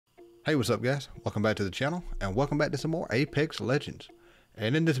Hey, what's up guys? Welcome back to the channel and welcome back to some more Apex Legends.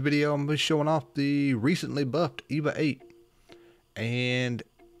 And in this video I'm going to be showing off the recently buffed EVA 8. And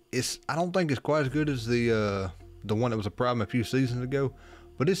I don't think it's quite as good as the one that was a problem a few seasons ago,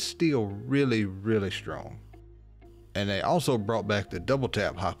 but it's still really strong. And they also brought back the double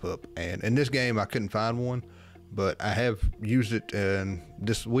tap hop up, and in this game I couldn't find one, but I have used it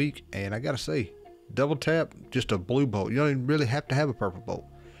this week, and I gotta say, double tap, just a blue bolt, you don't even really have to have a purple bolt.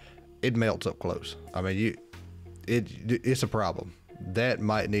 It melts up close. I mean, it's a problem. That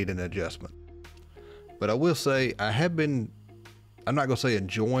might need an adjustment. But I will say, I'm not gonna say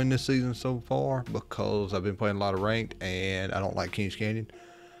enjoying this season so far because I've been playing a lot of ranked and I don't like Kings Canyon.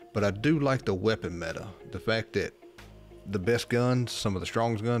 But I do like the weapon meta. The fact that the best guns, some of the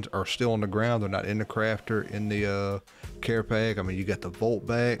strongest guns, are still on the ground. They're not in the crafter, in the care pack. I mean, you got the Volt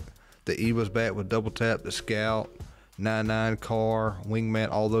back, the EVA's back with double tap, the Scout, 9.9 car, wingman,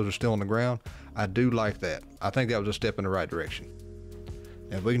 all those are still on the ground. I do like that. I think that was a step in the right direction.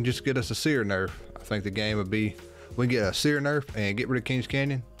 And if we can just get us a seer nerf, I think the game would be, we can get a seer nerf and get rid of Kings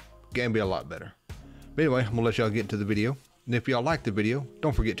Canyon, the game would be a lot better. But anyway, I'm gonna let y'all get into the video. And if y'all like the video,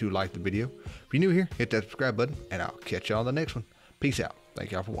 don't forget to like the video. If you're new here, hit that subscribe button and I'll catch y'all on the next one. Peace out.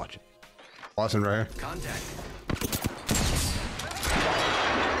 Thank y'all for watching. Watson right here. Contact.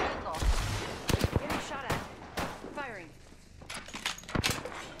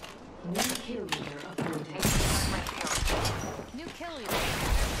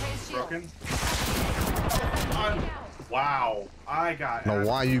 Broken. Wow, I got. Know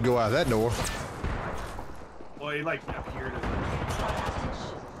why you go out that door? Well, he like appeared as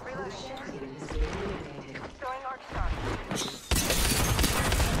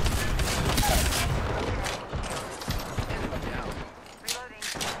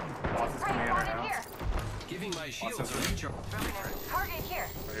Giving my shields a recharge. Target here.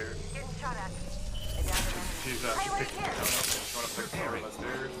 right here. Getting shot at. She's picking it up. She's trying to fix her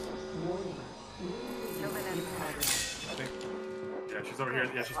upstairs. I think. Yeah, she's over here.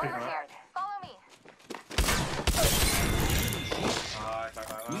 Yeah, she's picking it up. Follow me.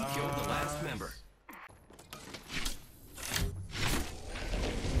 We killed the last member.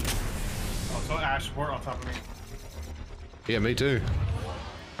 Oh, so Ash, we're on top of me. Yeah, me too.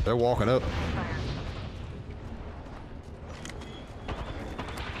 They're walking up.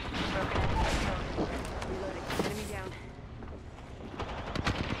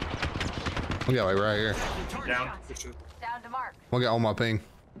 We got like right here. Down. Down to mark. We got on my ping.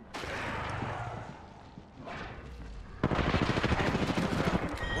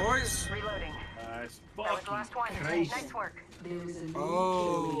 Boys! Reloading. Nice. That was the last one. Nice. Nice work.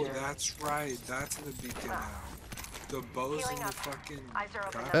 Oh, that's right. That's in the beacon now. The bows in the fucking... Eyes are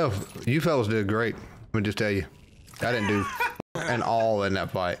open. Oh, you fellas did great. Let me just tell you. I didn't do an all in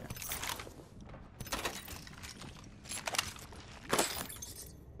that fight.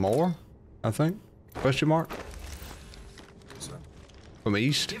 More, I think. Question mark? From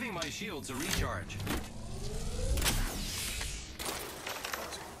east. Giving my shields a recharge.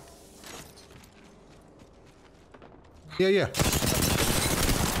 Yeah.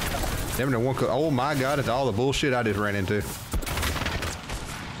 Never know one. Oh my God! It's all the bullshit I just ran into.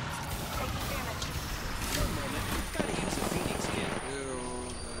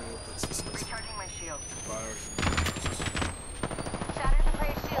 Recharging my shield.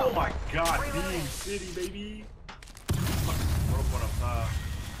 Oh my God, Beam City, baby. Rope one up top.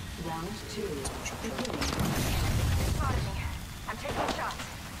 Round 2. They spotted me. I'm taking shots.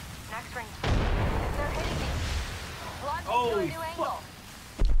 Next ring. They're hitting me. Launching to a new angle.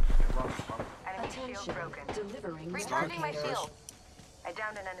 Enemy shield broken. Delivering Recharging my shield. I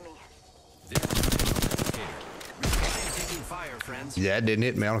downed an enemy. Taking fire, friends. Yeah, it didn't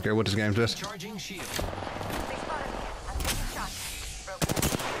hit me. I don't care what this game says. Charging shield. They spotted me. I'm taking shots. Broken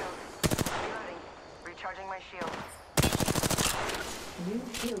enemy shield. Reloading. Recharging my shield. New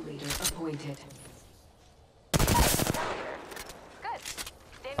kill leader appointed. Good.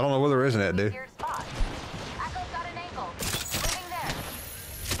 I don't know where there isn't at, dude. Spot. Echo's got an angle. Moving there.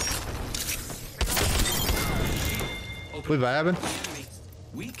 We vibing?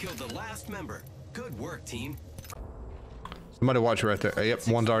 We killed the last member. Good work, team. Somebody watch right there. Yep,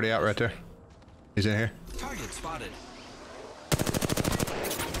 one's already out right there. He's in here. Target spotted.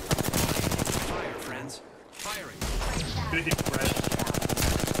 Fire, friends. Firing. Big red.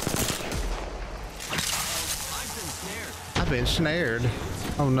 I've been snared.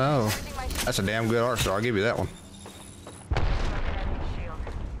 Oh no. That's a damn good art star. I'll give you that one.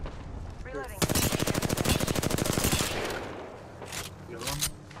 Reloading.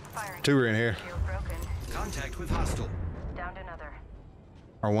 Two are in here. Shield broken. Contact with hostile. Downed another.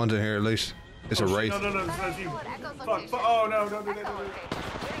 Or one's in here at least. It's a shit, wraith. No, no, no, it's you. Fuck, fuck. Oh, no, don't do that, don't do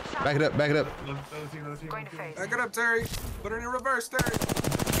that. Back it up, back it up. Another team. Going to phase. Back it up, Terry. Put it in reverse, Terry.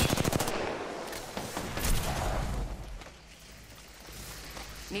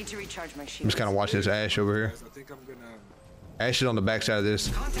 Need to recharge my I'm shield. just kind of watching this Ash over here. Guys, I think I'm gonna. Ash is on the back side of this.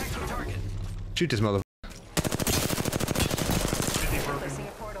 Contact the target. Shoot this mother. Placing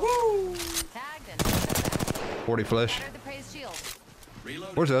a portal. Woo! Tagged and 40 flesh. better the praise shield.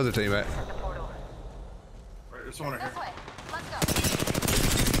 Reload. Where's the other team at? The portal. Right, there's one right This here. way.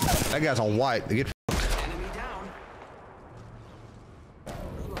 Let's go. That guy's on white. They get. Enemy down.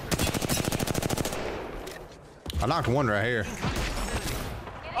 I knocked one right here.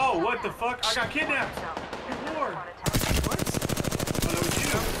 Oh, what the fuck? I got kidnapped. Good lord. What? Oh, that was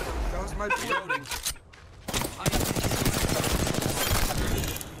you. That was my team. Reloading.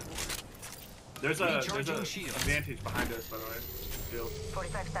 There's a Recharging shields. advantage behind us, by the way. Still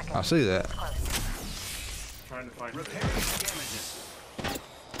 45 seconds. I see that. Close. trying to find. Repairing damages.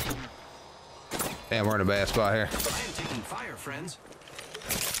 Damn, we're in a bad spot here. I am taking fire, friends.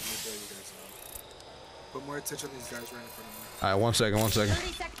 Let me tell you guys now. Put more attention on these guys right in front of me. All right, 1 second, 1 second.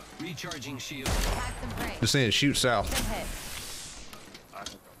 30 seconds. Recharging shield. Tag some prey. Just saying, shoot south. Good hit.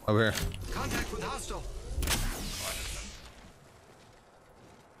 Over here. Contact with hostile.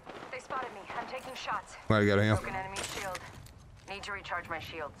 They spotted me. I'm taking shots. Might go to him. Broken enemy shield. Need to recharge my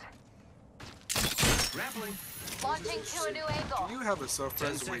shields. Grappling. Launching to a new angle. You have a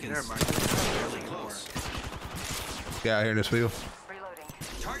self-res. 10 Wait, seconds. never mind. Fairly close. Guy out here in this field. Reloading.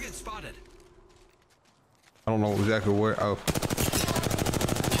 Target spotted. I don't know exactly where. Oh,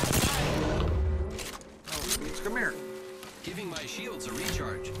 Come here. Giving my shields a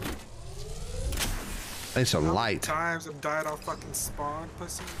recharge. I need some light. Times I've died off fucking spawn,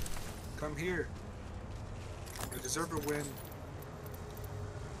 pussy. Come here. You deserve to win.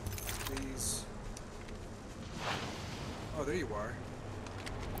 Please. Oh, there you are.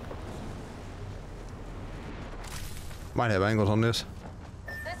 Might have angles on this.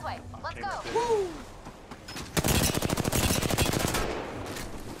 This way. Let's go. Woo!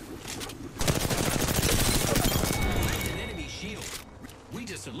 An enemy shield. We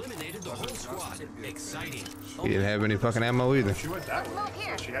just eliminated the whole squad. Exciting. He didn't have any fucking ammo either. She went that way. Move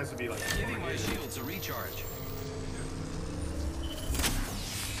here. So she has to be like. Giving my shields a recharge.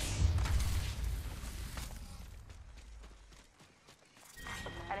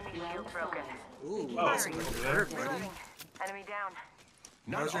 Enemy shield broken. Ooh, Oh, that's over gonna there. hurt, buddy. Reloading. Enemy down.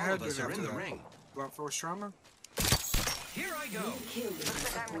 Not How's your all head of us doing are in after the that? ring. Want force trauma? Here I go.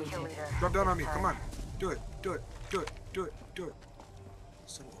 Looks like I'm the kill leader. Drop down on me. Come on. Do it. Do it. Do it. Do it. Do it.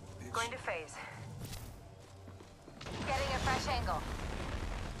 Son of a bitch. Going to phase. Getting a fresh angle.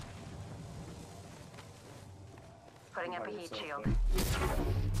 Putting up a heat shield.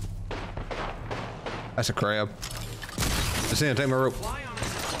 That's a crab. Just in, take my rope. Fly on a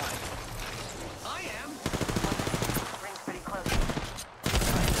zipline. I am. Ring's pretty close.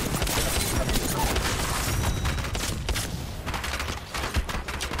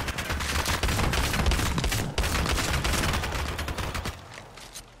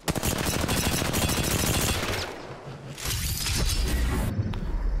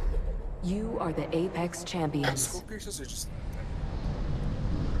 You are the Apex champions. Skull piercers are just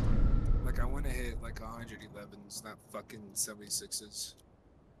like I want to hit like 111s, not fucking 76s.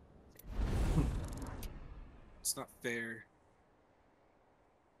 It's not fair.